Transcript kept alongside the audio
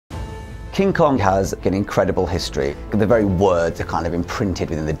King Kong has an incredible history. The very words are kind of imprinted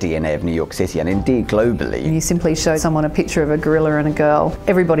within the DNA of New York City and indeed globally. You simply show someone a picture of a gorilla and a girl,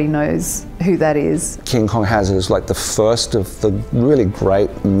 everybody knows who that is. King Kong Hazard is like the first of the really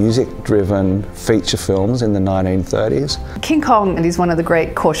great music-driven feature films in the 1930s. King Kong is one of the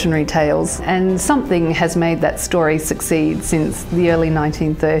great cautionary tales, and something has made that story succeed since the early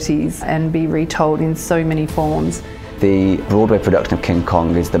 1930s and be retold in so many forms. The Broadway production of King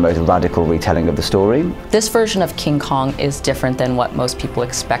Kong is the most radical retelling of the story. This version of King Kong is different than what most people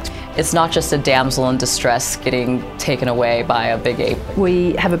expect. It's not just a damsel in distress getting taken away by a big ape.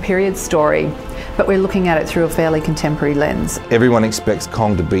 We have a period story, but we're looking at it through a fairly contemporary lens. Everyone expects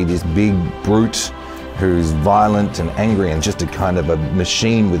Kong to be this big brute who's violent and angry and just a kind of a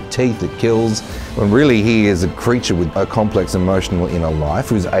machine with teeth that kills, when really he is a creature with a complex emotional inner life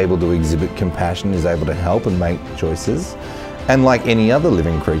who's able to exhibit compassion, is able to help and make choices, and like any other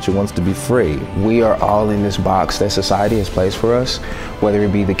living creature wants to be free. We are all in this box that society has placed for us, whether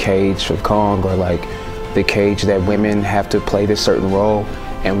it be the cage of Kong or like the cage that women have to play this certain role.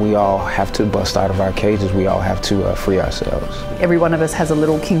 And we all have to bust out of our cages. We all have to free ourselves. Every one of us has a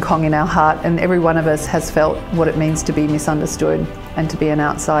little King Kong in our heart, and every one of us has felt what it means to be misunderstood and to be an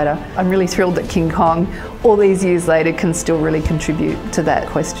outsider. I'm really thrilled that King Kong, all these years later, can still really contribute to that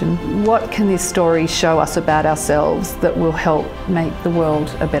question. What can this story show us about ourselves that will help make the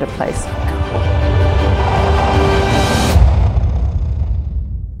world a better place?